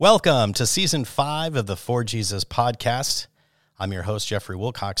Welcome to Season 5 of the For Jesus podcast. I'm your host, Jeffrey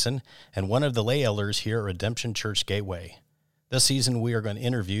Wilcoxon, and one of the lay elders here at Redemption Church Gateway. This season, we are going to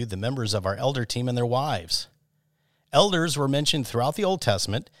interview the members of our elder team and their wives. Elders were mentioned throughout the Old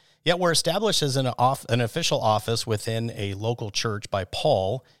Testament, yet were established as an official office within a local church by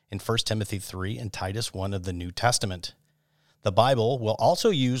Paul in 1 Timothy 3 and Titus 1 of the New Testament. The Bible will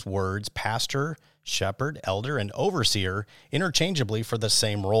also use words pastor, shepherd, elder, and overseer interchangeably for the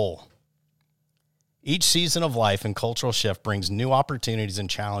same role. Each season of life and cultural shift brings new opportunities and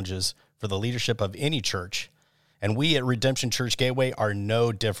challenges for the leadership of any church, and we at Redemption Church Gateway are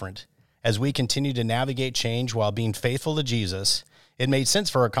no different. As we continue to navigate change while being faithful to Jesus, it made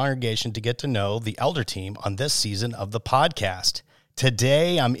sense for our congregation to get to know the elder team on this season of the podcast.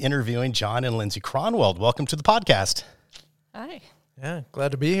 Today, I'm interviewing John and Lindsay Kronwald. Welcome to the podcast. Hi. Yeah,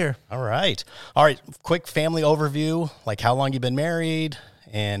 glad to be here. All right. Quick family overview, like how long you've been married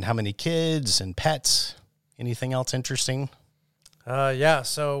and how many kids and pets. Anything else interesting?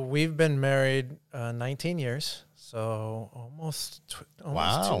 So we've been married 19 years, so almost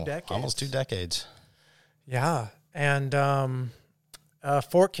 2 decades. Almost 2 decades. Yeah, and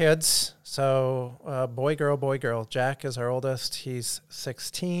 4 kids, so boy, girl. Jack is our oldest. He's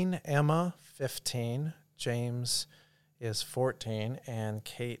 16, Emma, 15, James is 14, and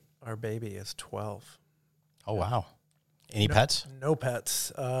Kate, our baby, is 12. Oh, wow. Any pets? No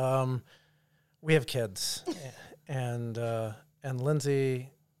pets. We have kids, and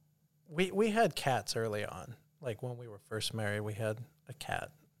Lindsay, we had cats early on. Like when we were first married, we had a cat.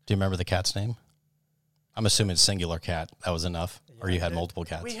 Do you remember the cat's name? I'm assuming it's singular cat. That was enough, or you had multiple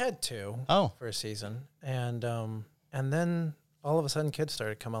cats? We had 2 for a season, and then all of a sudden kids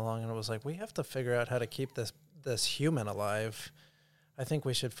started coming along, and it was like, we have to figure out how to keep this human alive. I think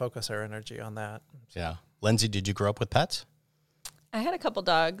we should focus our energy on that. Yeah. Lindsay, did you grow up with pets? I had a couple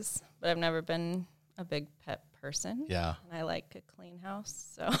dogs, but I've never been a big pet person. Yeah. And I like a clean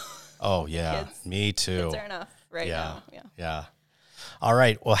house, so. Oh, yeah. Me too. Kids are enough now. Yeah. All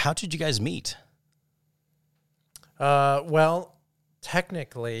right. Well, how did you guys meet? Well,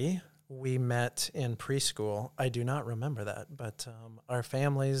 technically, we met in preschool. I do not remember that, but our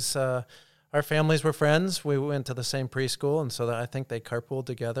families were friends. We went to the same preschool, and so I think they carpooled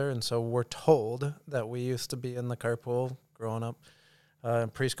together. And so we're told that we used to be in the carpool growing up in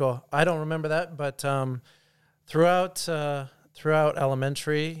preschool. I don't remember that, but throughout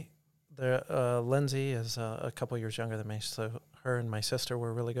elementary, Lindsay is a couple years younger than me, so her and my sister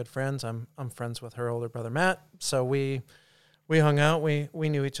were really good friends. I'm friends with her older brother Matt, so we hung out. We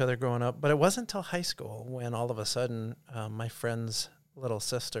knew each other growing up, but it wasn't until high school when all of a sudden my friend's little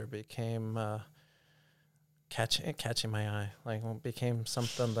sister became catching my eye, became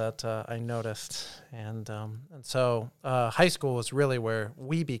something that I noticed, and so high school was really where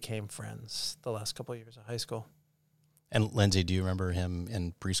we became friends. The last couple of years of high school. And Lindsay, do you remember him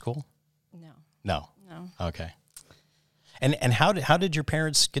in preschool? No. Okay. And how did your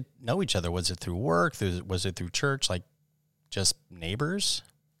parents get to know each other? Was it through work? Was it through church? Like just neighbors?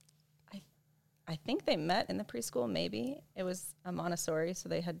 I think they met in the preschool, maybe. It was a Montessori, so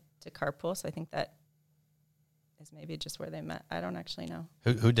they had to carpool, so I think that is maybe just where they met. I don't actually know.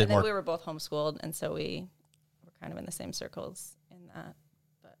 Who did more? We were both homeschooled, and so we were kind of in the same circles in that.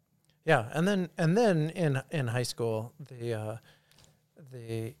 But yeah, and then in high school, your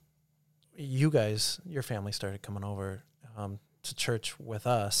family started coming over to church with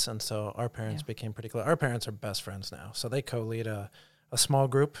us, and so our parents became pretty close. Our parents are best friends now, so they co-lead a small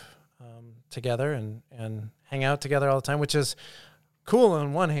group together and hang out together all the time, which is cool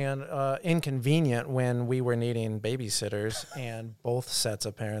on one hand, inconvenient when we were needing babysitters and both sets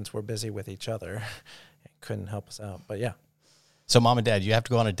of parents were busy with each other and couldn't help us out. But yeah. So mom and dad, you have to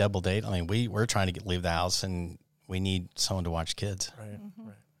go on a double date. I mean, we're trying to leave the house and we need someone to watch kids. Right.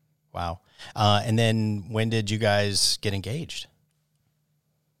 Wow. And then when did you guys get engaged?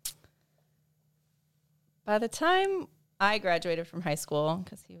 by the time I graduated from high school,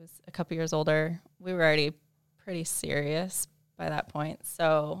 because he was a couple years older, we were already pretty serious by that point.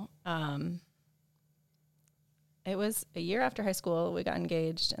 So it was a year after high school, we got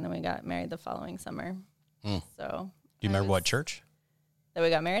engaged, and then we got married the following summer. So do you remember what church that we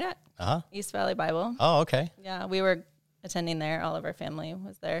got married at? Uh-huh. East Valley Bible. Oh, okay. Yeah, we were attending there. All of our family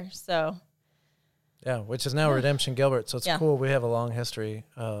was there. So yeah, which is now Redemption Gilbert. So it's cool. We have a long history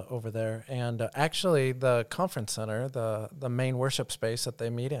over there. And actually, the conference center, the main worship space that they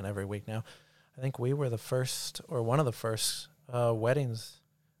meet in every week now, I think we were the first or one of the first weddings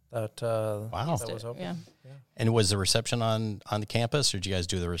that, that was open. Yeah. And was the reception on the campus, or did you guys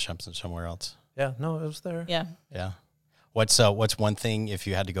do the reception somewhere else? Yeah, no, it was there. Yeah. Yeah. What's one thing, if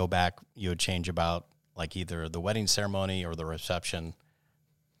you had to go back, you would change about like either the wedding ceremony or the reception?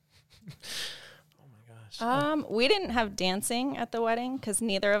 Oh my gosh. We didn't have dancing at the wedding because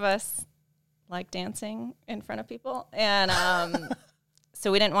neither of us like dancing in front of people. And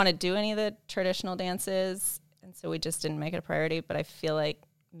so we didn't want to do any of the traditional dances. And so we just didn't make it a priority. But I feel like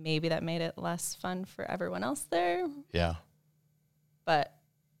maybe that made it less fun for everyone else there. Yeah. But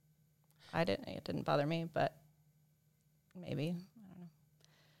it didn't bother me, but maybe. I don't know.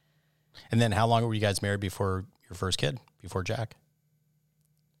 And then how long were you guys married before your first kid, before Jack?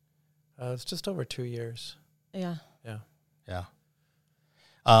 It's just over 2 years. Yeah. Yeah. Yeah.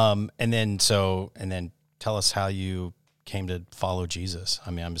 And then tell us how you came to follow Jesus.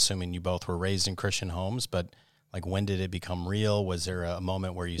 I mean, I'm assuming you both were raised in Christian homes, but like, when did it become real? Was there a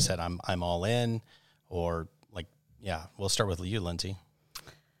moment where you said, I'm all in? Or like, yeah, we'll start with you, Lindsay.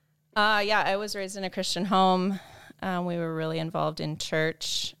 Yeah, I was raised in a Christian home. We were really involved in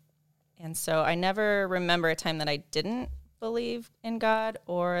church. And so I never remember a time that I didn't believe in God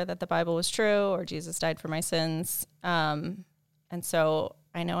or that the Bible was true or Jesus died for my sins. And so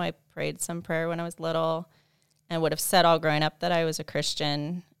I know I prayed some prayer when I was little and would have said all growing up that I was a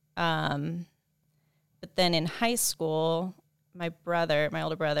Christian. But then in high school, my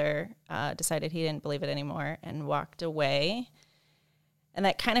older brother, decided he didn't believe it anymore and walked away. And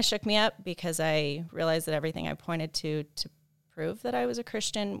that kind of shook me up because I realized that everything I pointed to prove that I was a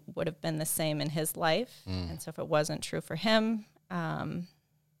Christian would have been the same in his life. And so if it wasn't true for him, I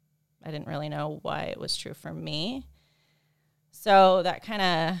didn't really know why it was true for me. So that kind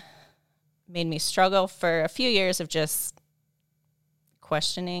of made me struggle for a few years of just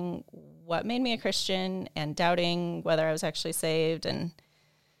questioning what made me a Christian and doubting whether I was actually saved. And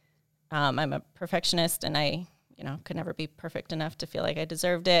I'm a perfectionist, and I could never be perfect enough to feel like I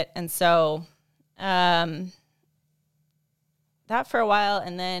deserved it. And so that for a while.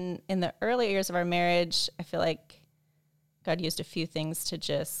 And then in the early years of our marriage, I feel like God used a few things to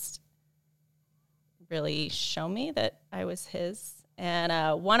just really show me that I was his.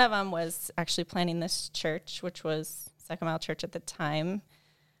 And one of them was actually planning this church, which was Second Mile Church at the time.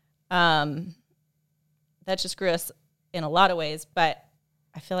 That just grew us in a lot of ways. But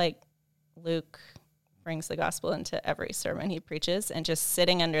I feel like Luke brings the gospel into every sermon he preaches, and just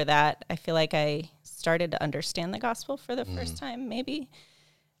sitting under that, I feel like I started to understand the gospel for the first time, maybe.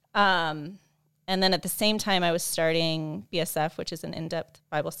 And then at the same time, I was starting BSF, which is an in-depth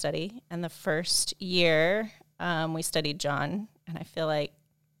Bible study. And the first year, we studied John, and I feel like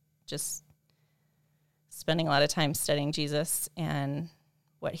just spending a lot of time studying Jesus and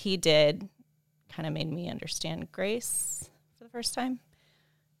what he did kind of made me understand grace for the first time.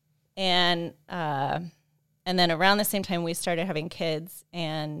 And then around the same time, we started having kids,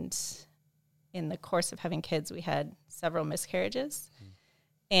 and in the course of having kids, we had several miscarriages.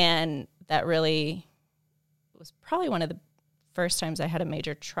 And that really was probably one of the first times I had a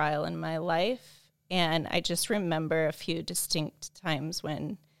major trial in my life. And I just remember a few distinct times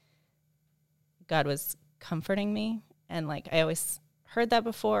when God was comforting me. And like, I always heard that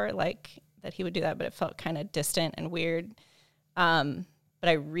before, like that he would do that, but it felt kind of distant and weird. But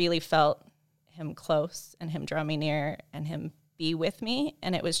I really felt him close and him draw me near and him be with me.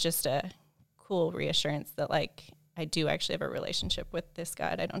 And it was just a cool reassurance that like, I do actually have a relationship with this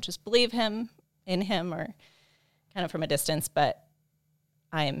God. I don't just believe in him or kind of from a distance, but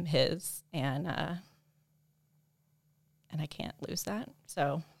I am his, and I can't lose that.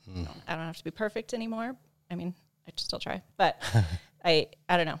 So I don't have to be perfect anymore. I mean, I still try, but I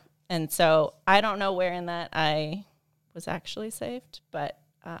don't know. And so I don't know where in that I was actually saved, but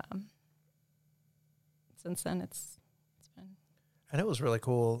since then it's been And it was really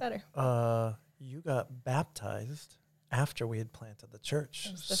cool. better. You got baptized after we had planted the church.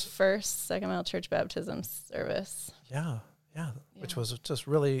 It was the first Second Mile Church baptism service. Yeah, which was just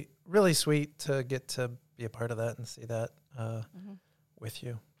really, really sweet to get to be a part of that and see that with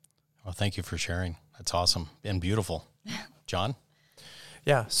you. Well, thank you for sharing. That's awesome and beautiful. John?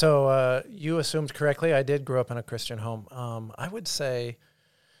 Yeah, so you assumed correctly. I did grow up in a Christian home. I would say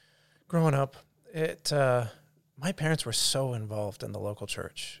growing up, my parents were so involved in the local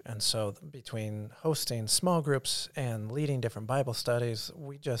church. And so between hosting small groups and leading different Bible studies,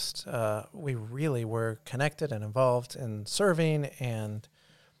 we really were connected and involved in serving. And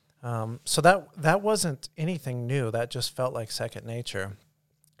so that wasn't anything new. That just felt like second nature.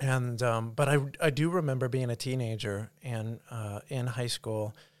 And but I do remember being a teenager and in high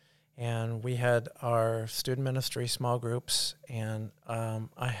school, and we had our student ministry small groups, and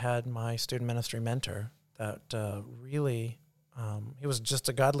I had my student ministry mentor that really he was just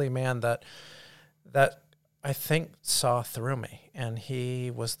a godly man that I think saw through me, and he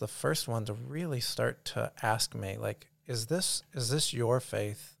was the first one to really start to ask me, like, is this your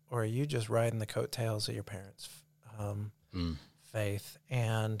faith, or are you just riding the coattails of your parents' faith?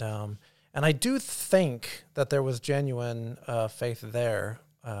 And I do think that there was genuine faith there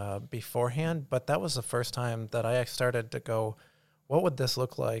beforehand, but that was the first time that I started to go, what would this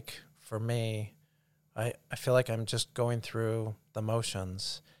look like for me? I feel like I'm just going through the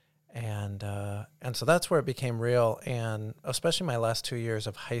motions. And so that's where it became real. And especially my last 2 years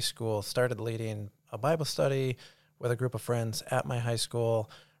of high school, started leading a Bible study with a group of friends at my high school,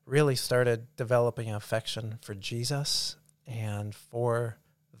 really started developing an affection for Jesus and for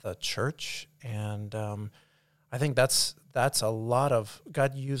the church. And I think that's a lot of,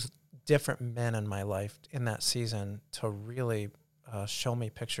 God used different men in my life in that season to really show me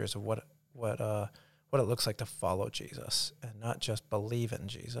pictures of what it looks like to follow Jesus and not just believe in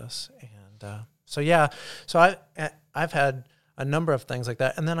Jesus. And so I've had a number of things like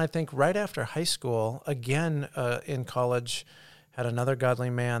that. And then I think right after high school, again, in college, had another godly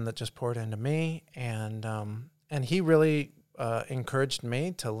man that just poured into me. And he really encouraged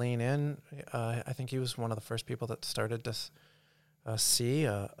me to lean in. I think he was one of the first people that started to see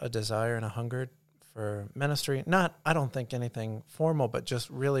a desire and a hunger for ministry. Not, I don't think anything formal, but just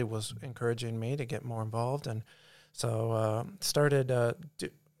really was encouraging me to get more involved. And so started,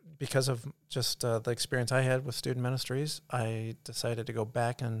 because of just the experience I had with student ministries, I decided to go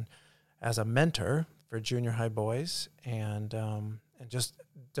back and as a mentor for junior high boys, and just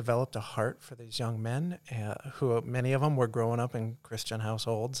developed a heart for these young men who many of them were growing up in Christian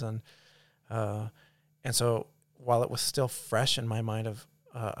households. And so while it was still fresh in my mind of,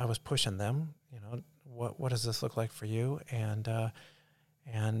 I was pushing them, what does this look like for you? And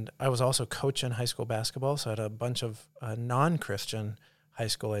I was also coaching high school basketball, so I had a bunch of non-Christian high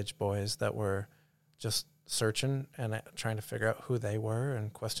school age boys that were just searching and trying to figure out who they were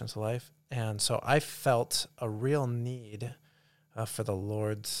and questions of life. And so I felt a real need for the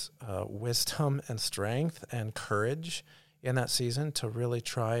Lord's wisdom and strength and courage in that season to really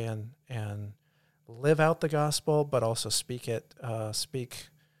try and live out the gospel, but also speak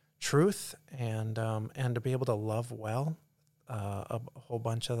truth, and to be able to love well a whole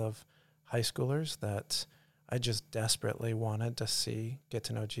bunch of high schoolers that I just desperately wanted to see get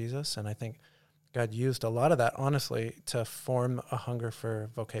to know Jesus. And I think God used a lot of that, honestly, to form a hunger for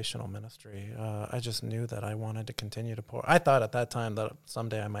vocational ministry. I just knew that I wanted to continue to pour. I thought at that time that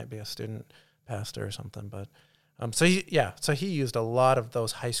someday I might be a student pastor or something, but so he used a lot of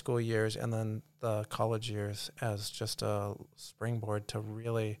those high school years and then the college years as just a springboard to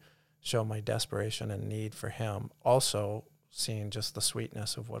really show my desperation and need for him. Also seeing just the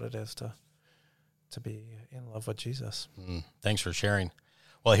sweetness of what it is to be in love with Jesus. Thanks for sharing.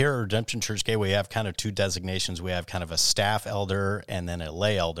 Well, here at Redemption Church Gateway, we have kind of two designations. We have kind of a staff elder and then a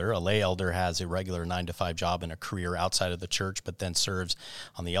lay elder. A lay elder has a regular 9-to-5 job and a career outside of the church, but then serves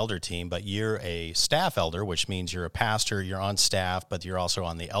on the elder team. But you're a staff elder, which means you're a pastor, you're on staff, but you're also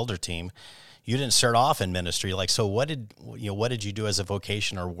on the elder team. You didn't start off in ministry. So what did you do as a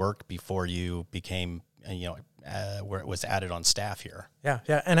vocation or work before you became, where it was added on staff here?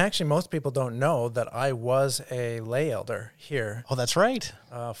 Yeah. And actually, most people don't know that I was a lay elder here. Oh, that's right.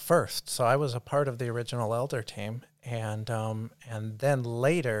 First. So I was a part of the original elder team, and then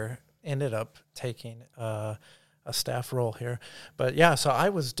later ended up taking a staff role here. But yeah, so I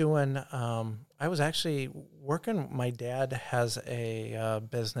was doing, I was actually working. My dad has a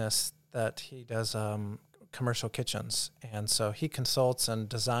business that he does commercial kitchens, and so he consults and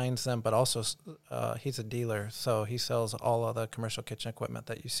designs them, but also he's a dealer, so he sells all of the commercial kitchen equipment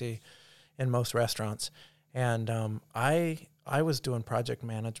that you see in most restaurants. And I was doing project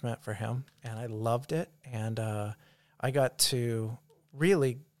management for him, and I loved it. And I got to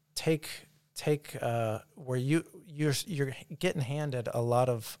really take where you're getting handed a lot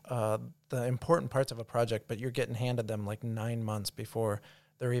of the important parts of a project, but you're getting handed them like 9 months before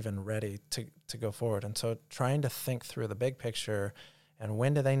they're even ready to go forward. And so trying to think through the big picture and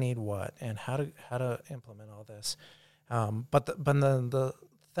when do they need what and how to implement all this. But the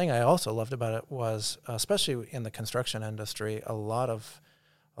thing I also loved about it was, especially in the construction industry, a lot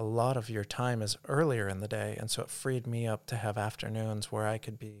of your time is earlier in the day. And so it freed me up to have afternoons where I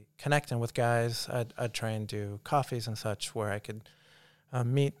could be connecting with guys. I'd try and do coffees and such where I could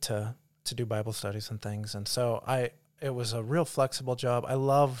meet to do Bible studies and things. And so it was a real flexible job. I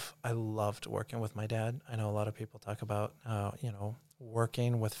loved working with my dad. I know a lot of people talk about,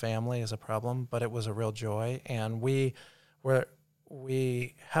 working with family is a problem, but it was a real joy. And we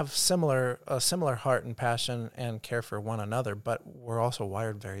we have a similar heart and passion and care for one another, but we're also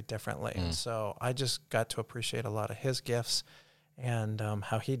wired very differently. And so I just got to appreciate a lot of his gifts and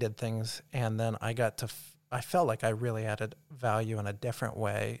how he did things. And then I got to, I felt like I really added value in a different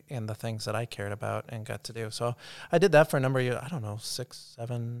way in the things that I cared about and got to do. So I did that for a number of years, I don't know, 6,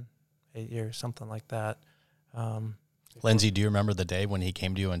 7, 8 years, something like that. Lindsay, do you remember the day when he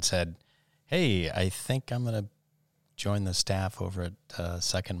came to you and said, hey, I think I'm going to join the staff over at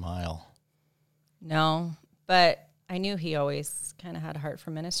Second Mile? No, but I knew he always kind of had a heart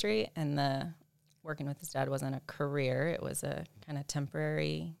for ministry, and the working with his dad wasn't a career. It was a kind of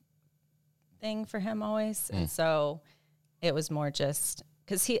temporary thing for him always. And so it was more just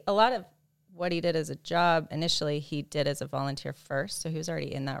because a lot of what he did as a job initially, he did as a volunteer first. So he was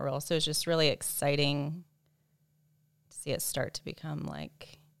already in that role. So it was just really exciting to see it start to become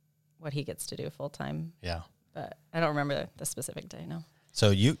like what he gets to do full time. Yeah. But I don't remember the specific day, no. So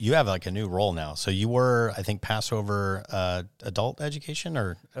you have like a new role now. So you were, I think, Passover adult education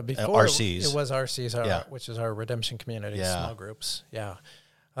or before RCs. It was RCs, which is our redemption community, small groups. Yeah.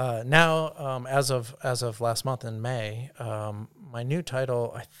 Now, as of last month in May, my new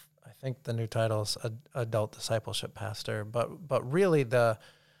title, I think the new title is adult discipleship pastor. But really the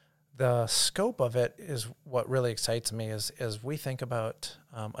scope of it is what really excites me is we think about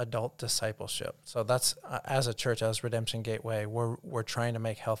adult discipleship. So that's as a church, as Redemption Gateway, we're trying to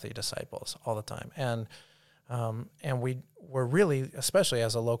make healthy disciples all the time, and we're really, especially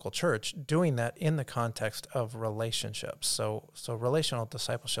as a local church, doing that in the context of relationships. So relational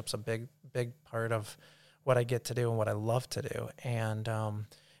discipleship's a big part of what I get to do and what I love to do, and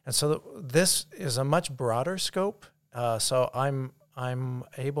so this is a much broader scope. So I'm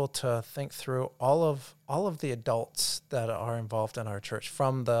able to think through all of the adults that are involved in our church,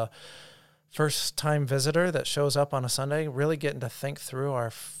 from the first-time visitor that shows up on a Sunday, really getting to think through our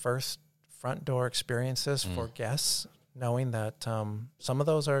first front door experiences for guests, knowing that some of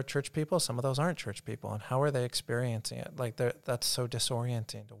those are church people, some of those aren't church people, and how are they experiencing it? Like that's so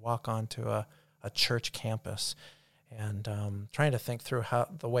disorienting to walk onto a church campus, and trying to think through how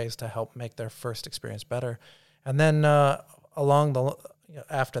the ways to help make their first experience better. And then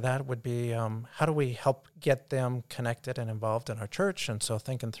after that would be how do we help get them connected and involved in our church? And so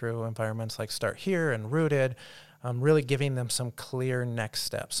thinking through environments like Start Here and Rooted, really giving them some clear next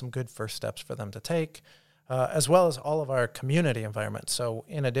steps, some good first steps for them to take, as well as all of our community environments. So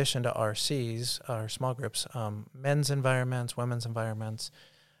in addition to RCs, our small groups, men's environments, women's environments,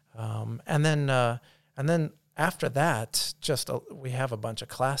 and then after that, we have a bunch of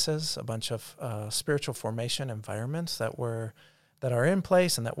classes, a bunch of spiritual formation environments that are in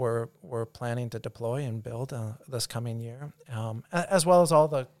place and that we're planning to deploy and build this coming year, as well as all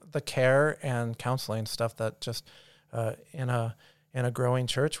the care and counseling stuff that just in a growing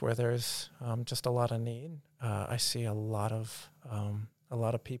church where there's just a lot of need. I see a lot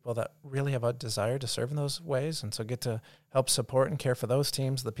of people that really have a desire to serve in those ways, and so get to help support and care for those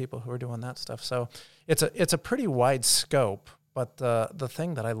teams, the people who are doing that stuff. So it's a pretty wide scope, but the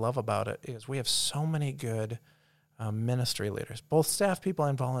thing that I love about it is we have so many good ministry leaders, both staff people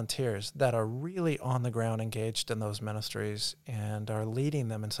and volunteers, that are really on the ground engaged in those ministries and are leading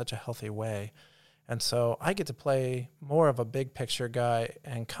them in such a healthy way. And so I get to play more of a big picture guy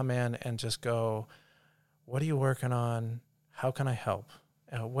and come in and just go, what are you working on? How can I help?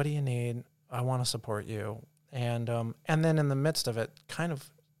 What do you need? I want to support you. And then in the midst of it, kind of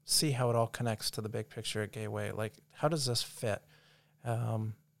see how it all connects to the big picture at Gateway. Like, how does this fit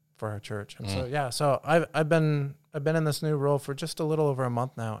for our church? And so I've been in this new role for just a little over a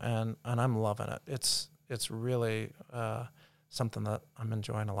month now, and I'm loving it. It's really something that I'm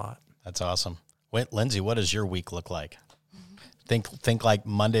enjoying a lot. That's awesome. Wait, Lindsay, what does your week look like? Think like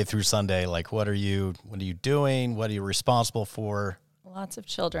Monday through Sunday. Like, what are you doing? What are you responsible for? Lots of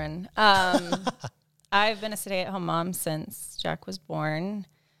children. I've been a stay-at-home mom since Jack was born.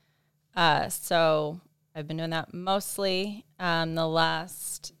 So I've been doing that mostly the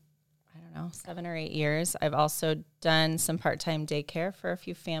last, 7 or 8 years. I've also done some part-time daycare for a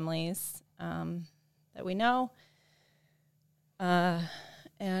few families that we know.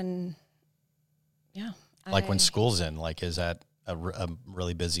 And yeah. Like when school's in, like, is that a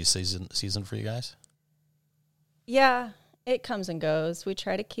really busy season for you guys? Yeah, it comes and goes. We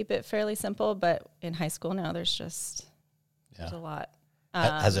try to keep it fairly simple, but in high school now there's a lot.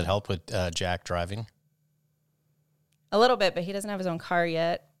 Has it helped with Jack driving? A little bit, but he doesn't have his own car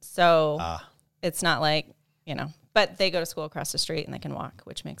yet. So it's not like, but they go to school across the street and they can walk,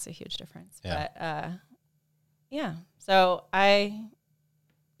 which makes a huge difference. Yeah. But so I'm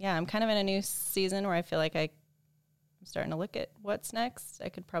kind of in a new season where I feel like I I'm starting to look at what's next. I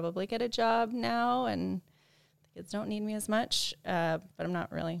could probably get a job now, and the kids don't need me as much, but I'm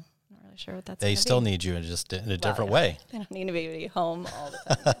not really sure what that's. They still need you, just in a different way. They don't need to be home all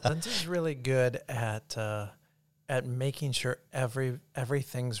the time. Lindsay's really good at making sure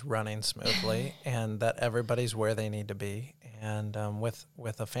everything's running smoothly and that everybody's where they need to be. And with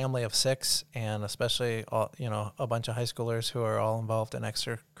a family of 6, and especially a bunch of high schoolers who are all involved in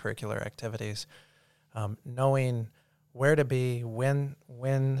extracurricular activities, knowing where to be, when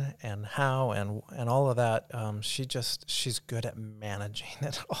and how, and all of that, she's good at managing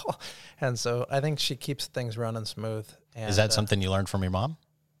it all. And so I think she keeps things running smooth. And, is that something you learned from your mom?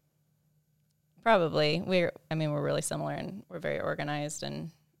 Probably. We're really similar, and we're very organized.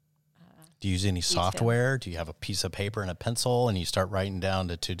 And do you use any software? Do you have a piece of paper and a pencil, and you start writing down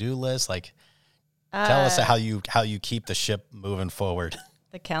the to-do list? Like, tell us how you keep the ship moving forward.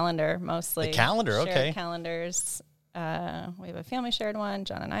 The calendar, mostly. The calendar, shared okay. Calendars. We have a family shared one.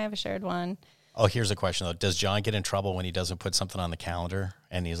 John and I have a shared one. Oh, here's a question, though. Does John get in trouble when he doesn't put something on the calendar?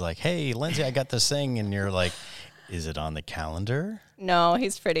 And he's like, hey, Lindsay, I got this thing. And you're like, is it on the calendar? No,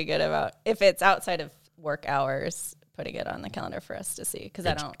 he's pretty good about, if it's outside of work hours, putting it on the calendar for us to see, because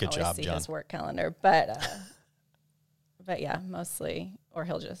I don't always see his work calendar. But yeah, mostly, or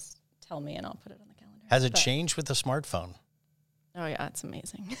he'll just tell me and I'll put it on the calendar. Has it changed with the smartphone? Oh, yeah, it's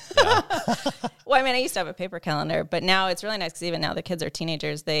amazing. Yeah. Well, I used to have a paper calendar, but now it's really nice because even now the kids are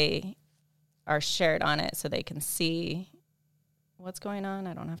teenagers. They are shared on it so they can see what's going on.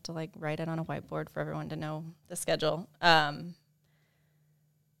 I don't have to write it on a whiteboard for everyone to know the schedule. And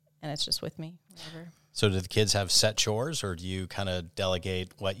it's just with me, whatever. So do the kids have set chores, or do you kind of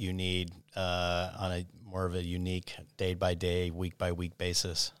delegate what you need on a more of a unique day-by-day, week-by-week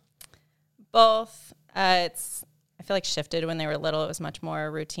basis? Both. I feel like shifted when they were little. It was much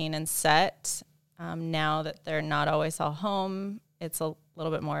more routine and set. Now that they're not always all home, it's a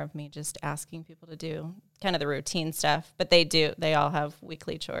little bit more of me just asking people to do kind of the routine stuff. But they all have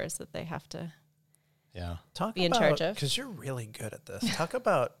weekly chores that they have to be in charge of. Because you're really good at this. Talk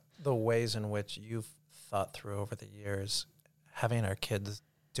about the ways in which you've thought through over the years, having our kids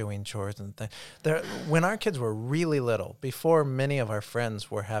doing chores and things. When our kids were really little, before many of our friends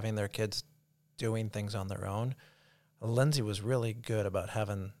were having their kids doing things on their own, Lindsay was really good about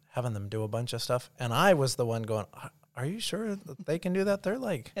having them do a bunch of stuff. And I was the one going, are you sure that they can do that? They're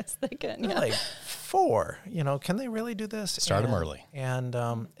like, yes, they can. They're like 4, can they really do this? Start them early.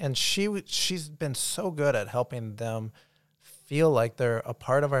 And she's been so good at helping them feel like they're a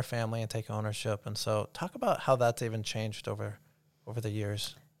part of our family and take ownership. And so talk about how that's even changed over the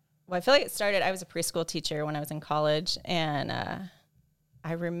years. Well, I feel like it started, I was a preschool teacher when I was in college, and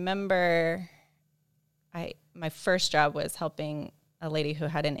I remember my first job was helping a lady who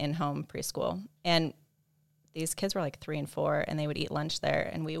had an in-home preschool, and these kids were 3 and 4, and they would eat lunch there,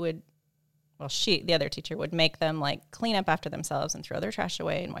 and the other teacher would make them clean up after themselves and throw their trash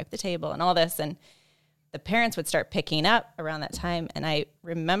away and wipe the table and all this, and the parents would start picking up around that time, and I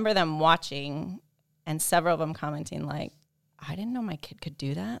remember them watching and several of them commenting I didn't know my kid could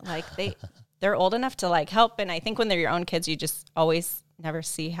do that. They're old enough to help, and I think when they're your own kids, you just always never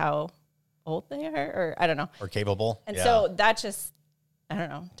see how old they are, or I don't know. Or capable. And so that just, I don't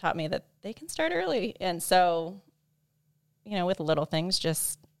know, taught me that they can start early. And so, with little things,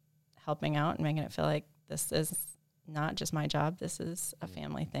 just helping out and making it feel like this is not just my job. This is a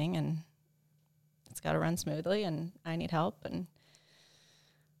family thing, and it's got to run smoothly, and I need help, and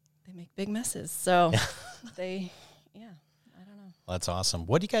they make big messes. So I don't know. Well, that's awesome.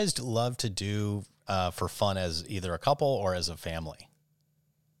 What do you guys love to do for fun as either a couple or as a family?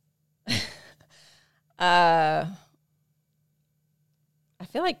 I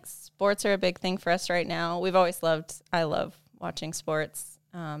feel like sports are a big thing for us right now. I love watching sports.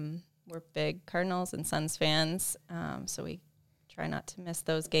 We're big Cardinals and Suns fans, so we try not to miss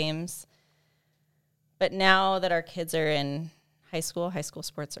those games. But now that our kids are in high school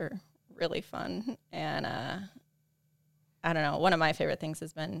sports are really fun. And I don't know, one of my favorite things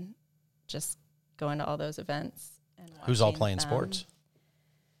has been just going to all those events. And who's all playing sports?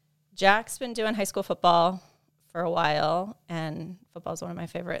 Jack's been doing high school football for a while, and football is one of my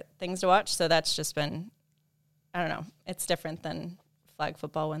favorite things to watch. So that's just been, I don't know, it's different than flag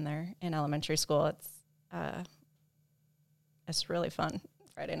football when they're in elementary school. It's really fun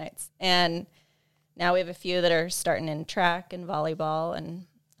Friday nights. And now we have a few that are starting in track and volleyball, and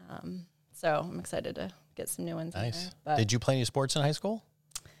so I'm excited to get some new ones. Nice. In there. But did you play any sports in high school?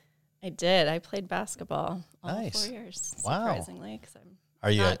 I did. I played basketball all nice. 4 years, wow. surprisingly, because I'm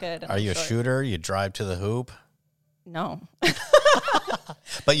Are you not good. Are you a shooter? You drive to the hoop? No.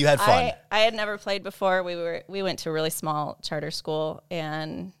 But you had fun. I had never played before. We went to a really small charter school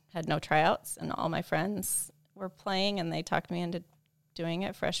and had no tryouts, and all my friends were playing, and they talked me into doing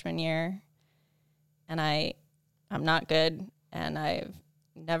it freshman year. And I'm not good, and I've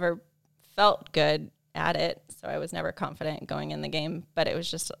never felt good at it, so I was never confident going in the game, but it was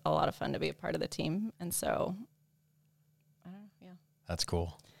just a lot of fun to be a part of the team. And so That's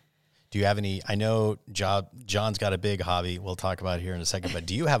cool. Do you have any, I know John's got a big hobby we'll talk about here in a second, but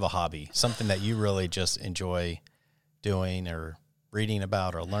do you have a hobby, something that you really just enjoy doing or reading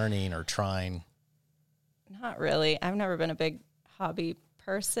about or learning or trying? Not really. I've never been a big hobby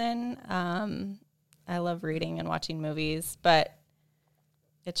person. I love reading and watching movies, but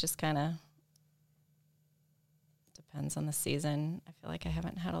it just kind of depends on the season. I feel like I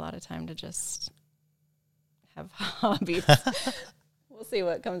haven't had a lot of time to just have hobbies. We'll see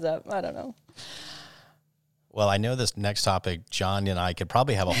what comes up. I don't know. Well, I know this next topic, John and I could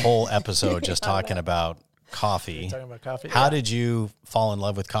probably have a whole episode just talking about coffee. Talking about coffee. How did you fall in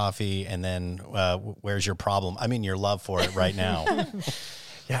love with coffee? And then where's your problem? I mean, your love for it right now.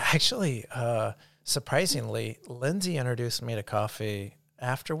 Yeah, actually, surprisingly, Lindsay introduced me to coffee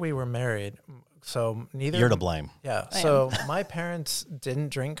after we were married. So neither You're to blame. Yeah. So my parents didn't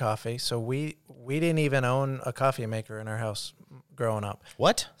drink coffee, so we didn't even own a coffee maker in our house growing up.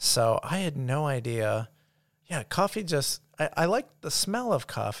 What? So I had no idea. Yeah, coffee just I liked the smell of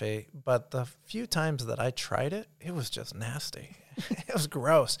coffee, but the few times that I tried it, it was just nasty. It was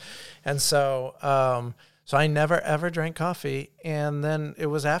gross. And so so I never ever drank coffee. And then it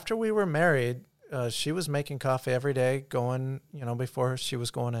was after we were married, she was making coffee every day going, before she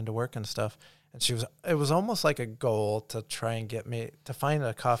was going into work and stuff. And it was almost like a goal to try and get me to find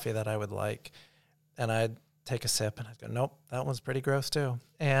a coffee that I would like. And I'd take a sip and I'd go, nope, that one's pretty gross too.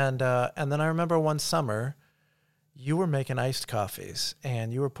 And then I remember one summer you were making iced coffees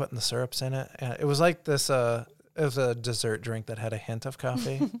and you were putting the syrups in it. And it was like this, it was a dessert drink that had a hint of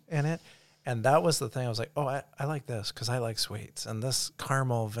coffee in it. And that was the thing. I was like, oh, I like this because I like sweets. And this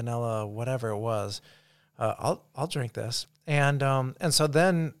caramel, vanilla, whatever it was, I'll drink this. And so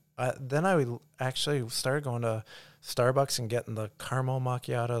then I would actually started going to Starbucks and getting the caramel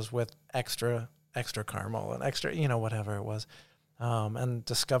macchiatos with extra caramel and extra, whatever it was, and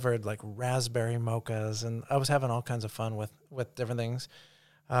discovered like raspberry mochas, and I was having all kinds of fun with different things.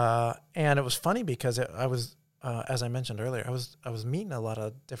 And it was funny because I was, as I mentioned earlier, I was meeting a lot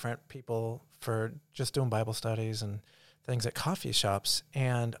of different people for just doing Bible studies and things at coffee shops,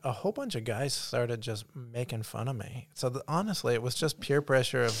 and a whole bunch of guys started just making fun of me. So honestly, it was just peer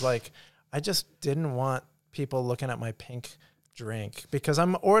pressure of like, I just didn't want people looking at my pink drink because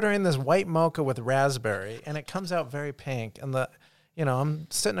I'm ordering this white mocha with raspberry and it comes out very pink. And I'm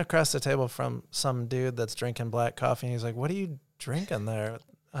sitting across the table from some dude that's drinking black coffee and he's like, what are you drinking there?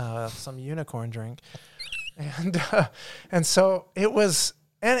 Some unicorn drink. And so it was,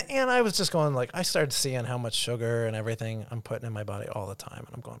 and I was just going like, I started seeing how much sugar and everything I'm putting in my body all the time.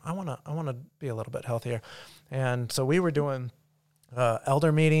 And I'm going, I want to be a little bit healthier. And so we were doing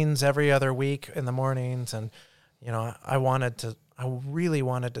elder meetings every other week in the mornings. And, I really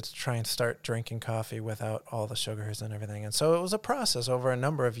wanted to try and start drinking coffee without all the sugars and everything. And so it was a process over a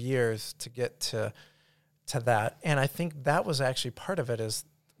number of years to get to that. And I think that was actually part of it is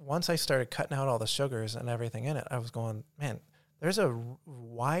once I started cutting out all the sugars and everything in it, I was going, man, there's a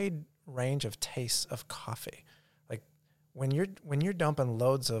wide range of tastes of coffee. Like when you're dumping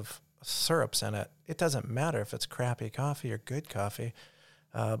loads of syrups in it, it doesn't matter if it's crappy coffee or good coffee.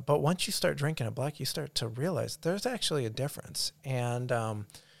 But once you start drinking it black, you start to realize there's actually a difference. And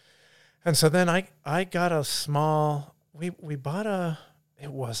so then I got a small, we bought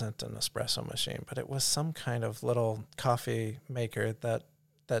it wasn't an espresso machine, but it was some kind of little coffee maker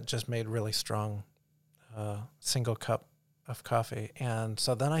that just made really strong single cup of coffee. And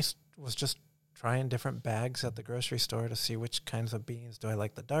so then I was just trying different bags at the grocery store to see which kinds of beans. Do I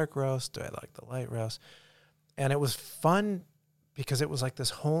like the dark roast? Do I like the light roast? And it was fun because it was like this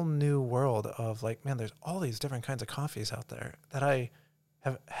whole new world of like, man, there's all these different kinds of coffees out there that I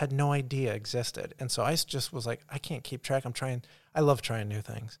have had no idea existed. And so I just was like, I can't keep track. I love trying new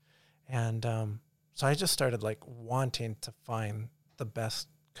things. And so I just started like wanting to find the best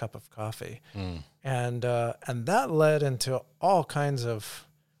cup of coffee. And that led into all kinds of,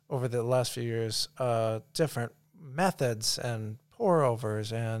 over the last few years, different methods and pour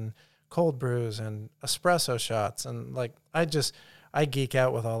overs and cold brews and espresso shots. And like, I geek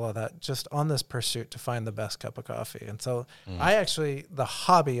out with all of that just on this pursuit to find the best cup of coffee. And so the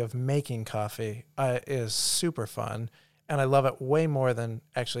hobby of making coffee is super fun. And I love it way more than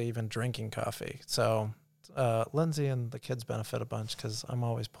actually even drinking coffee. So Lindsay and the kids benefit a bunch because I'm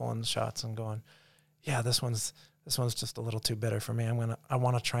always pulling the shots and going, yeah, this one's just a little too bitter for me. I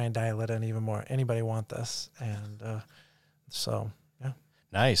want to try and dial it in even more. Anybody want this? And so, yeah.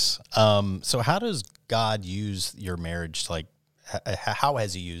 Nice. So how does God use your marriage? Like, how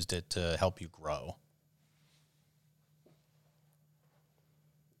has he used it to help you grow?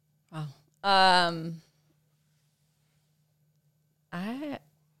 Wow.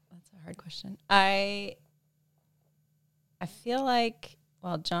 That's a hard question. I feel like,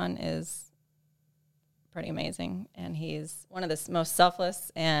 well, John is pretty amazing, and he's one of the most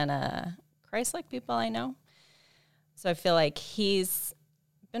selfless and Christ-like people I know. So I feel like he's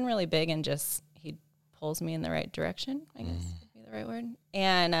been really big and just he pulls me in the right direction, I guess would be the right word.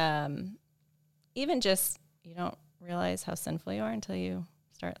 And even just you don't realize how sinful you are until you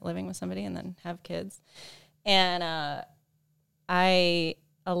start living with somebody and then have kids. And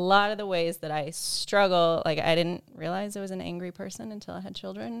a lot of the ways that I struggle, like I didn't realize I was an angry person until I had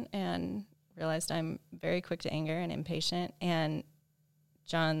children, and realized I'm very quick to anger and impatient. And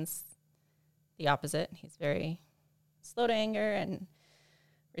John's the opposite. He's very slow to anger and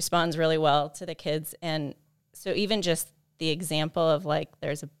responds really well to the kids. And so even just the example of like,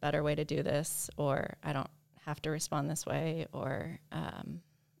 there's a better way to do this, or I don't have to respond this way, or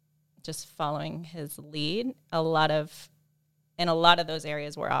just following his lead. In a lot of those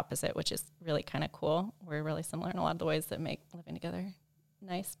areas we're opposite, which is really kind of cool. We're really similar in a lot of the ways that make living together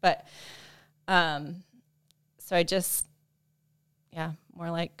nice. But so I just, more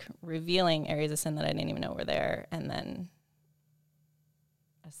like revealing areas of sin that I didn't even know were there, and then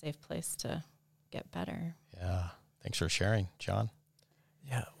a safe place to get better. Yeah. Thanks for sharing, John.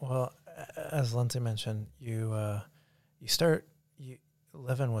 Yeah. Well, as Lindsay mentioned, you start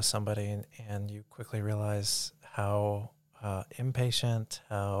living with somebody and you quickly realize how impatient,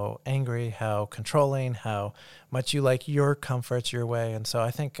 how angry, how controlling, how much you like your comforts your way. And so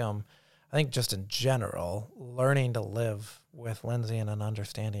I think just in general, learning to live with Lindsay in an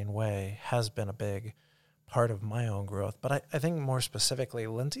understanding way has been a big part of my own growth. But I think more specifically,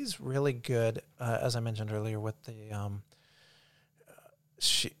 Lindsay's really good, as I mentioned earlier, with the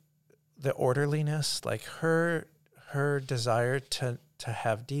orderliness, like her desire to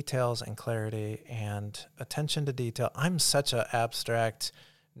have details and clarity and attention to detail. I'm such an abstract,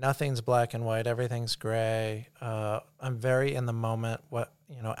 nothing's black and white, everything's gray. I'm very in the moment,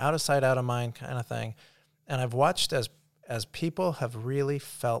 out of sight, out of mind kind of thing. And I've watched as people have really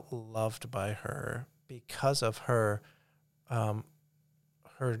felt loved by her because of her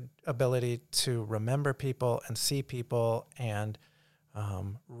ability to remember people and see people and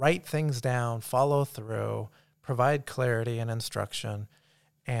write things down, follow through, provide clarity and instruction.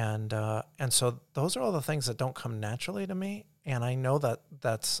 And so those are all the things that don't come naturally to me. And I know that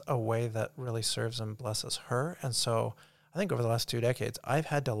that's a way that really serves and blesses her. And so I think over the last 2 decades, I've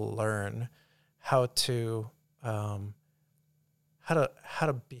had to learn how to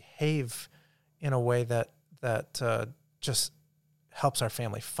behave in a way that just helps our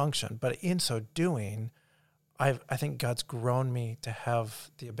family function. But in so doing, I think God's grown me to have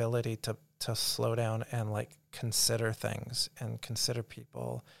the ability to slow down and like consider things and consider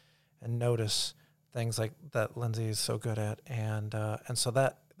people and notice things like that Lindsay is so good at. And so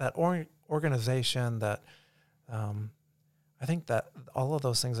that organization, that I think that all of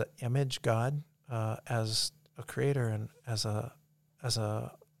those things that image God as a creator and as a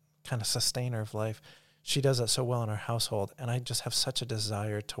kind of sustainer of life, she does that so well in our household. And I just have such a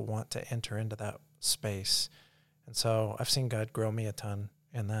desire to want to enter into that space. And so I've seen God grow me a ton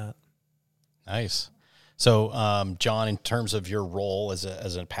in that. Nice. So, John, in terms of your role as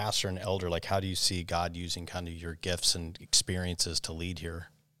a pastor and elder, like how do you see God using kind of your gifts and experiences to lead here?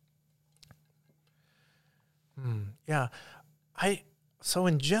 Yeah. So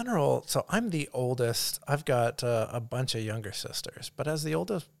in general, I'm the oldest. I've got a bunch of younger sisters, but as the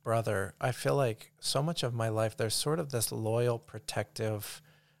oldest brother, I feel like so much of my life, there's sort of this loyal, protective,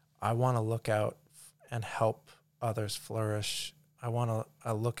 I want to look out and help others flourish. I want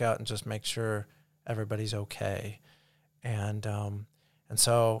to look out and just make sure everybody's okay. And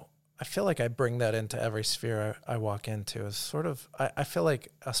so I feel like I bring that into every sphere I walk into. Is sort of, I feel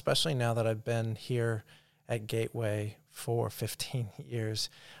like, especially now that I've been here at Gateway for 15 years,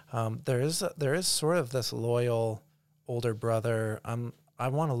 there is sort of this loyal older brother. I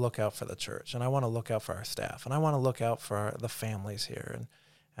want to look out for the church, and I want to look out for our staff, and I want to look out for the families here.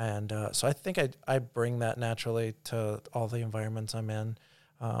 And so I think I bring that naturally to all the environments I'm in.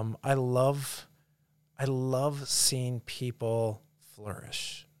 I love seeing people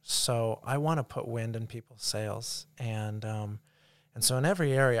flourish. So I want to put wind in people's sails. And so in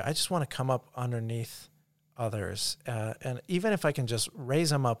every area, I just want to come up underneath others. And even if I can just raise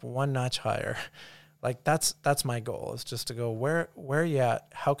them up one notch higher, like that's my goal, is just to go, where are you at?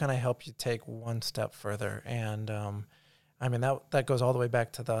 How can I help you take one step further? And I mean, that goes all the way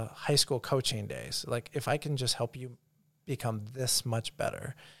back to the high school coaching days. Like, if I can just help you become this much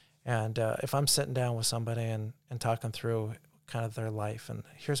better. And if I'm sitting down with somebody and talking through kind of their life, and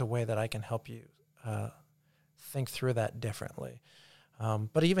here's a way that I can help you think through that differently.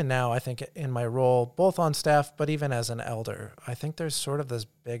 But even now, I think in my role, both on staff, but even as an elder, I think there's sort of this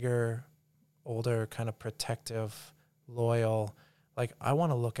bigger, older, kind of protective, loyal, like, I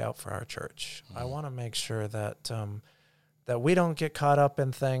want to look out for our church. I want to make sure that that we don't get caught up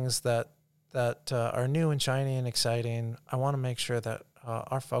in things that are new and shiny and exciting. I want to make sure that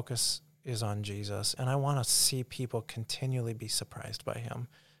our focus is on Jesus, and I want to see people continually be surprised by him,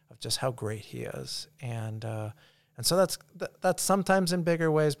 of just how great he is. And so that's sometimes in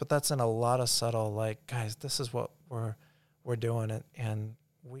bigger ways, but that's in a lot of subtle, like, guys, this is what we're doing, and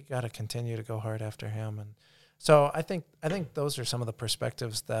we got to continue to go hard after him. And so I think those are some of the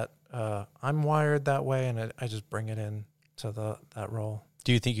perspectives that I'm wired that way, and I just bring it in to that role.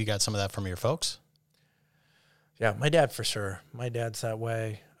 Do you think you got some of that from your folks? Yeah, my dad for sure. My dad's that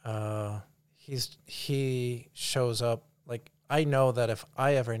way. He shows up. Like, I know that if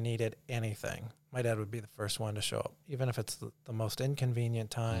I ever needed anything, my dad would be the first one to show up, even if it's the most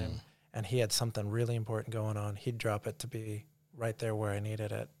inconvenient time and he had something really important going on. He'd drop it to be right there where I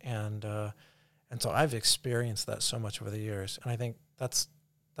needed it. And so I've experienced that so much over the years. And I think that's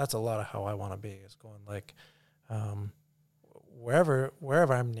a lot of how I want to be, is going, like,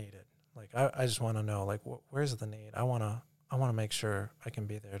 wherever I'm needed. Like, I just want to know, like, where's the need? I want to make sure I can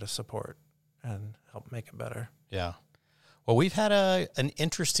be there to support and help make it better. Yeah. Well, we've had an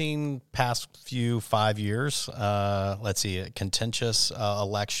interesting past 5 years. Let's see, a contentious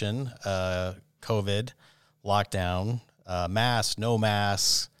election, COVID, lockdown, masks, no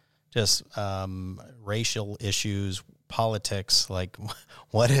masks, just racial issues, politics. Like,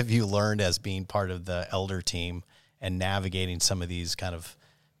 what have you learned as being part of the elder team and navigating some of these kind of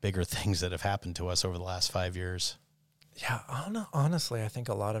bigger things that have happened to us over the last 5 years? Yeah, honestly, I think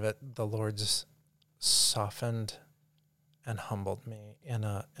a lot of it, the Lord's softened and humbled me in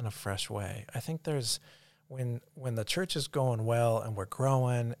a fresh way. I think there's, when the church is going well and we're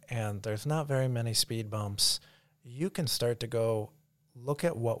growing and there's not very many speed bumps, you can start to go, look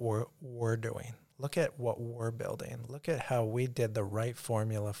at what we're doing. Look at what we're building. Look at how we did the right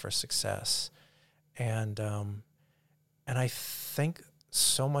formula for success. And I think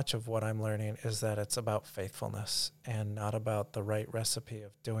so much of what I'm learning is that it's about faithfulness and not about the right recipe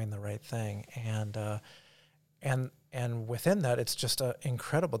of doing the right thing. And within that, it's just an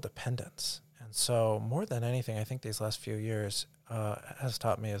incredible dependence. And so more than anything, I think these last few years has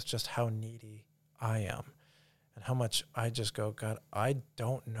taught me is just how needy I am and how much I just go, God, I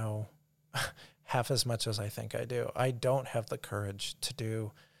don't know half as much as I think I do. I don't have the courage to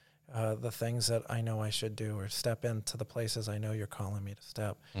do the things that I know I should do, or step into the places I know you're calling me to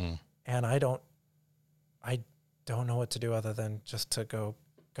step. And I don't know what to do other than just to go,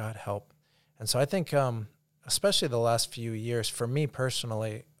 God, help. And so I think, especially the last few years, for me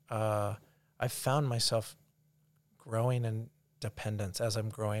personally, I've found myself growing in dependence as I'm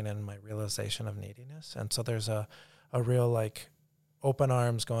growing in my realization of neediness. And so there's a real, like, open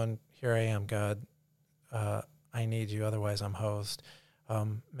arms going, here I am, God, I need you, otherwise I'm hosed.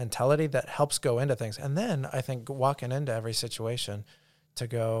 Mentality that helps go into things. And then I think walking into every situation to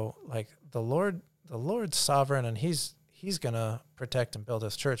go, like, the Lord's sovereign, and he's going to protect and build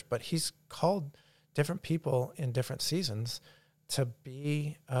his church, but he's called different people in different seasons to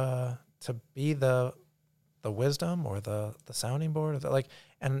be the wisdom or the sounding board, or the, like,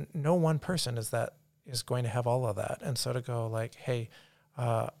 and no one person is going to have all of that. And so to go, like, hey,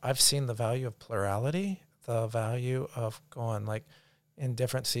 I've seen the value of plurality, the value of going, like, in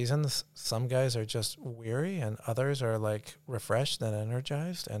different seasons, some guys are just weary and others are, like, refreshed and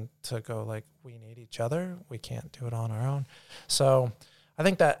energized, and to go, like, we need each other. We can't do it on our own. So I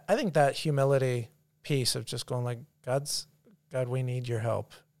think that humility piece of just going, like, God, we need your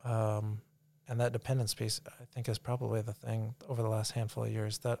help. And that dependence piece, I think, is probably the thing over the last handful of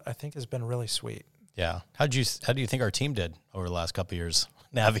years that I think has been really sweet. Yeah. How do you think our team did over the last couple of years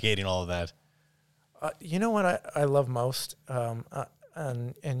navigating all of that? You know what I love most,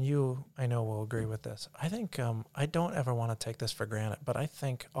 and you, I know, will agree with this. I think I don't ever want to take this for granted, but I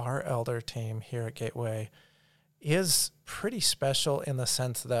think our elder team here at Gateway is pretty special in the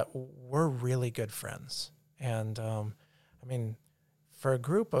sense that we're really good friends. And I mean, for a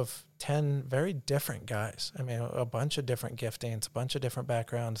group of 10 very different guys, I mean, a bunch of different giftings, a bunch of different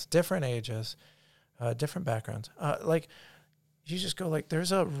backgrounds, different ages, different backgrounds. Like you just go like,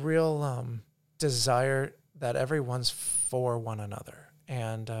 there's a real desire that everyone's for one another,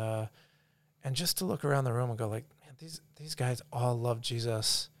 and just to look around the room and go like, man, these guys all love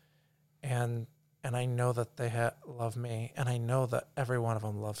Jesus, and I know that they love me, and I know that every one of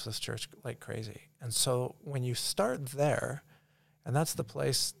them loves this church like crazy. And so when you start there, and that's the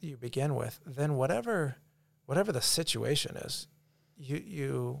place you begin with, then whatever the situation is,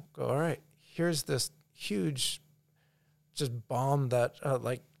 you go, all right, here's this huge just bomb that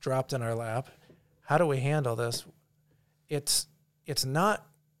like dropped in our lap. How do we handle this? It's not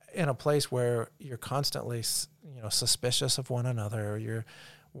in a place where you're constantly, suspicious of one another, or you're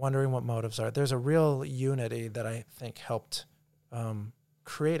wondering what motives are. There's a real unity that I think helped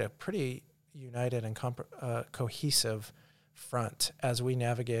create a pretty united and cohesive front as we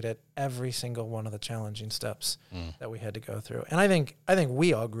navigated every single one of the challenging steps that we had to go through. And I think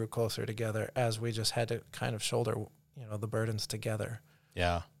we all grew closer together as we just had to kind of shoulder, the burdens together.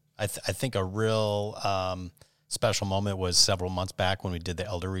 Yeah. I think a real special moment was several months back when we did the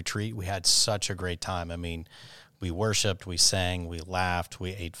elder retreat. We had such a great time. I mean, we worshiped, we sang, we laughed,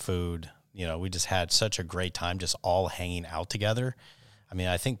 we ate food. We just had such a great time just all hanging out together. I mean,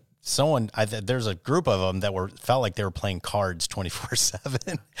 I think there's a group of them that felt like they were playing cards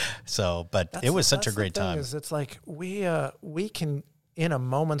 24/7. So, but it was such a great time. It's like we can, in a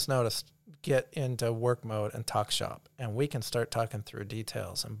moment's notice, get into work mode and talk shop, and we can start talking through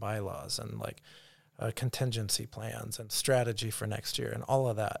details and bylaws and like contingency plans and strategy for next year and all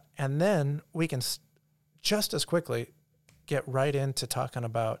of that. And then we can just as quickly get right into talking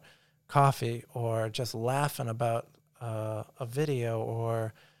about coffee, or just laughing about a video,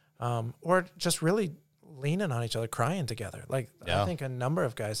 or just really leaning on each other, crying together. Like, I think a number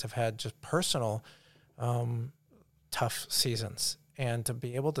of guys have had just personal tough seasons, and to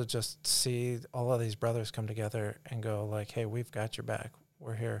be able to just see all of these brothers come together and go like, hey, we've got your back,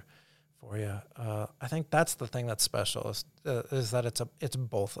 we're here for you. I think that's the thing that's special is that it's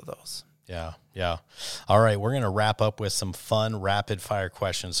both of those. Yeah, yeah. All right, we're going to wrap up with some fun rapid-fire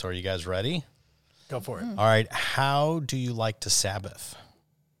questions. So are you guys ready? Go for it. All right, how do you like to Sabbath?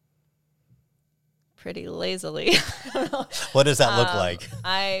 Pretty lazily. What does that look like?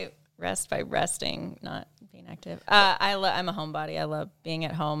 I rest by resting, not being active. I'm a homebody. I love being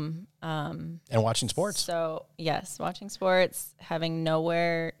at home. And watching sports. So, yes, watching sports, having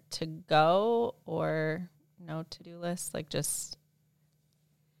nowhere to go or no to-do list, like just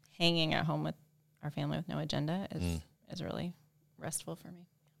hanging at home with our family with no agenda is really restful for me.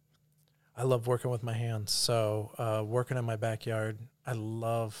 I love working with my hands. So working in my backyard, I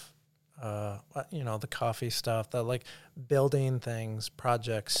love, the coffee stuff, the like building things,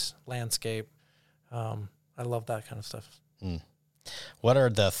 projects, landscape. I love that kind of stuff. What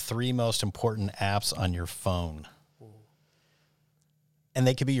are the 3 most important apps on your phone? And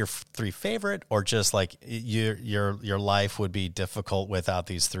they could be your 3 favorite, or just like your life would be difficult without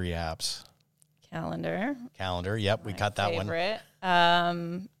these 3 apps. Calendar. Yep. We got that favorite.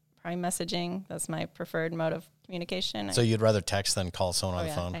 Probably messaging. That's my preferred mode of communication. So you'd rather text than call someone on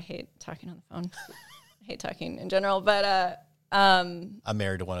the phone? I hate talking on the phone. I hate talking in general, but I'm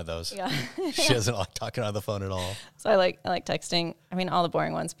married to one of those. Yeah. She doesn't like talking on the phone at all. So I like texting. I mean, all the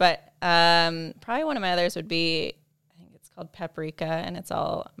boring ones, but probably one of my others would be, I think it's called Paprika, and it's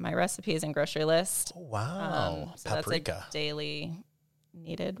all my recipes and grocery list. Oh, wow. So Paprika. That's a daily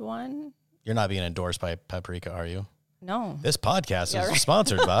needed one. You're not being endorsed by Paprika, are you? No. This podcast is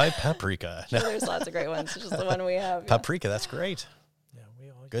sponsored by Paprika. Sure, there's lots of great ones. It's just the one we have. Paprika, that's great. Yeah,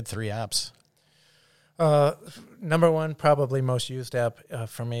 we all good 3 apps. Number one, probably most used app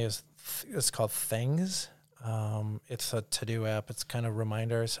for me is called Things. It's a to-do app. It's kind of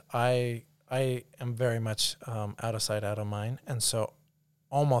reminders. I am very much out of sight, out of mind, and so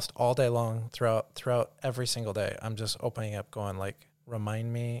almost all day long, throughout every single day, I'm just opening up, going like,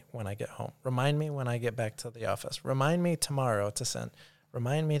 remind me when I get home. Remind me when I get back to the office. Remind me tomorrow to send.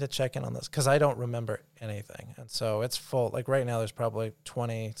 Remind me to check in on this, because I don't remember anything. And so it's full. Like right now, there's probably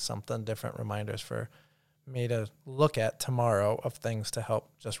 20-something different reminders for me to look at tomorrow of things to help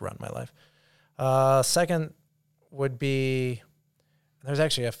just run my life. Second would be, there's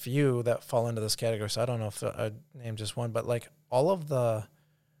actually a few that fall into this category, so I don't know if I name just one, but like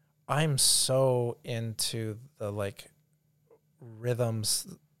I'm so into the like rhythms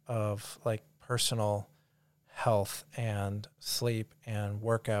of like personal health and sleep and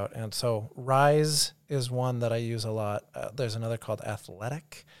workout. And so Rise is one that I use a lot. There's another called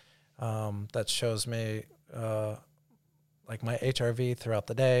Athletic that shows me like my HRV throughout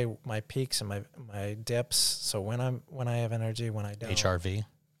the day, my peaks and my dips. So when I have energy, when I don't. HRV?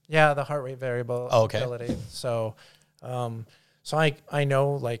 Yeah, the heart rate variability. So, I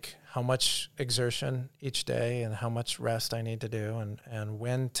know like how much exertion each day and how much rest I need to do, and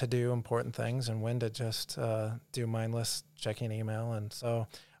when to do important things and when to just do mindless checking email. And so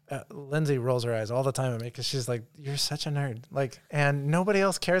Lindsay rolls her eyes all the time at me because she's like, "You're such a nerd," like, and nobody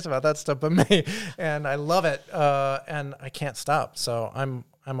else cares about that stuff but me, and I love it, and I can't stop. So I'm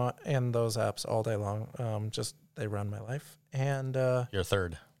in those apps all day long. Just they run my life. And your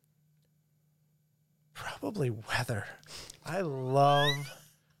third. Probably weather. I'm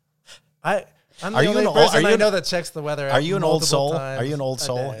the Are you only an person old- I know that checks the weather. Are you an old soul? times Are you an old a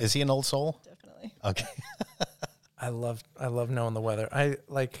soul? day. Is he an old soul? Definitely. Okay. I love knowing the weather. I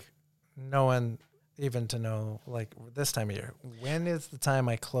like knowing, even to know like this time of year. When is the time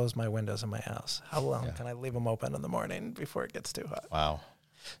I close my windows in my house? How long can I leave them open in the morning before it gets too hot? Wow.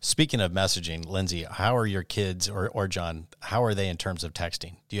 Speaking of messaging, Lindsay, how are your kids, or John, how are they in terms of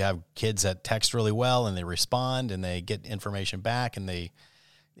texting? Do you have kids that text really well and they respond and they get information back and they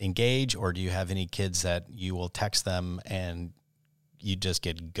engage, or do you have any kids that you will text them and you just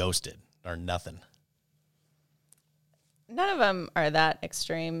get ghosted or nothing? None of them are that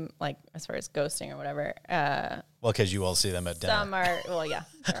extreme, like as far as ghosting or whatever. Well, because you will see them at dinner. Some are, well, yeah,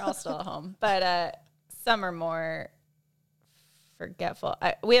 they're all still at home, but some are more forgetful.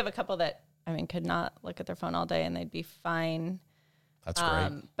 We have a couple that, could not look at their phone all day and they'd be fine. That's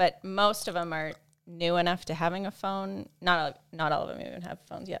great. But most of them are new enough to having a phone. Not all of them even have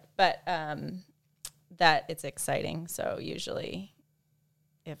phones yet, but that it's exciting. So usually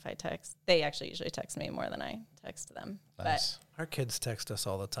if I text, they actually usually text me more than I text them. Nice. But Our kids text us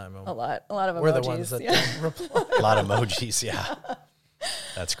all the time. a lot of emojis. We're the ones that don't reply. A lot of emojis, yeah.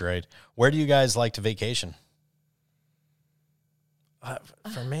 That's great. Where do you guys like to vacation?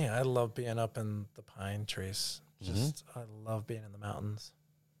 For me, I love being up in the pine trees. I love being in the mountains.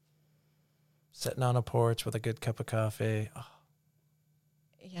 Sitting on a porch with a good cup of coffee. Oh.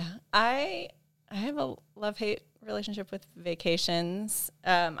 Yeah, I have a love-hate relationship with vacations.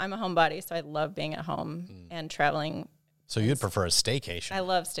 I'm a homebody, so I love being at home and traveling. So you'd prefer a staycation? I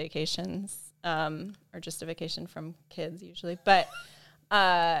love staycations, or just a vacation from kids usually. But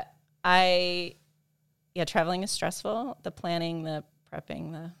traveling is stressful. The planning, the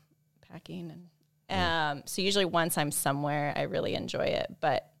prepping, the packing, and so usually once I'm somewhere, I really enjoy it.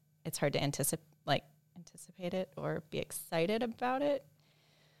 But it's hard to anticipate it or be excited about it.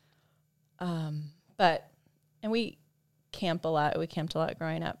 And we camp a lot. We camped a lot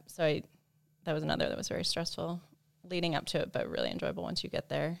growing up. So that was another that was very stressful leading up to it, but really enjoyable once you get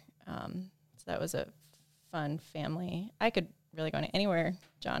there. So that was a fun family. I could really go anywhere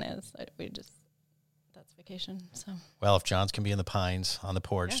John is. That's vacation. So well, if John's can be in the pines on the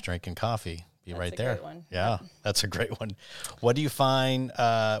porch drinking coffee, be right there. Great one. Yeah, that's a great one. What do you find,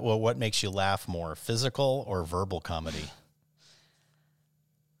 what makes you laugh more, physical or verbal comedy?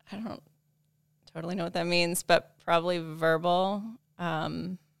 I don't totally know what that means, but probably verbal.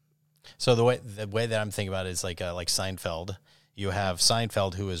 So the way that I'm thinking about it is like Seinfeld. You have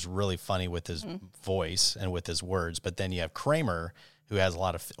Seinfeld, who is really funny with his voice and with his words, but then you have Kramer, who has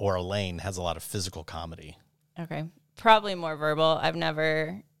or Elaine has a lot of physical comedy. Okay, probably more verbal. I've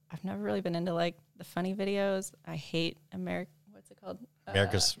never really been into like the funny videos. I hate what's it called?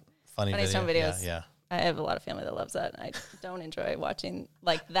 America's Funny Stone videos. Yeah. I have a lot of family that loves that. And I don't enjoy watching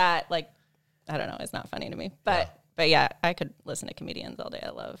like that. Like, I don't know, it's not funny to me. But yeah, I could listen to comedians all day. I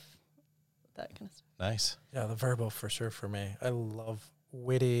love that kind of stuff. Nice. Yeah, the verbal for sure for me. I love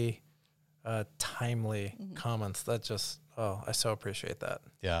witty, timely comments. That just, I so appreciate that.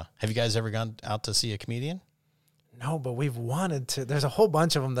 Yeah. Have you guys ever gone out to see a comedian? No, but we've wanted to. There's a whole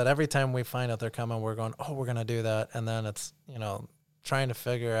bunch of them that every time we find out they're coming, we're going, we're going to do that. And then it's, trying to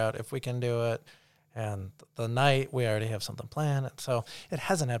figure out if we can do it. And the night we already have something planned. So it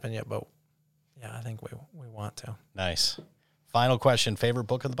hasn't happened yet, but yeah, I think we want to. Nice. Final question, favorite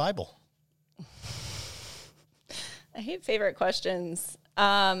book of the Bible? I hate favorite questions.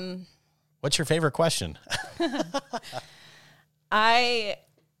 What's your favorite question? I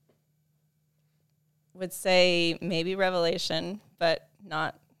would say maybe Revelation, but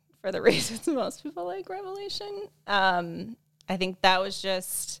not for the reasons most people like Revelation. I think that was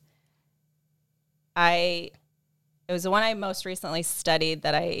just, it was the one I most recently studied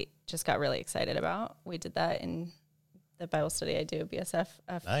that I just got really excited about. We did that in the Bible study I do, BSF,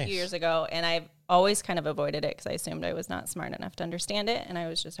 a few years ago, and I've always kind of avoided it because I assumed I was not smart enough to understand it, and I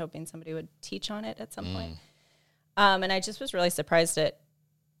was just hoping somebody would teach on it at some point. And I just was really surprised at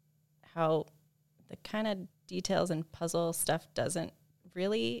how the kind of details and puzzle stuff doesn't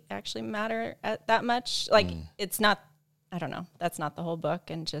really actually matter that much. Like, it's not I don't know, that's not the whole book.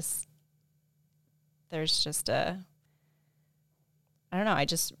 And just, there's just I don't know, I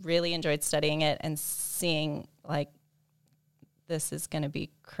just really enjoyed studying it and seeing like, this is going to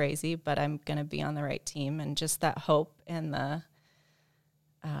be crazy, but I'm going to be on the right team. And just that hope and the,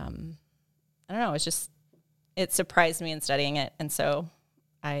 I don't know, it surprised me in studying it. And so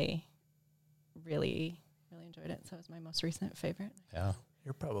I really, really enjoyed it. So it was my most recent favorite. Yeah.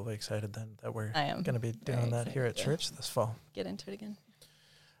 You're probably excited then that we're I am going to be doing that here at church this fall. Get into it again.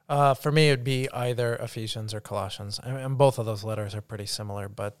 For me, it would be either Ephesians or Colossians. And both of those letters are pretty similar,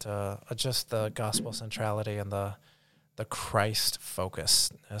 but just the gospel centrality and the Christ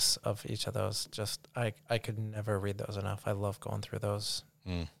focusedness of each of those. Just I could never read those enough. I love going through those.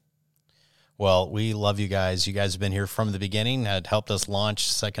 Well, we love you guys. You guys have been here from the beginning, had helped us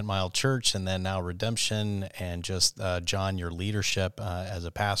launch Second Mile Church and then now Redemption, and just, John, your leadership as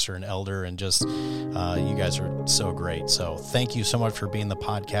a pastor and elder, and just you guys are so great. So thank you so much for being the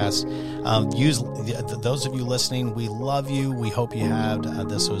podcast. Those of you listening, we love you. We hope you have.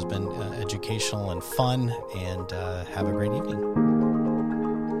 This has been educational and fun, and have a great evening.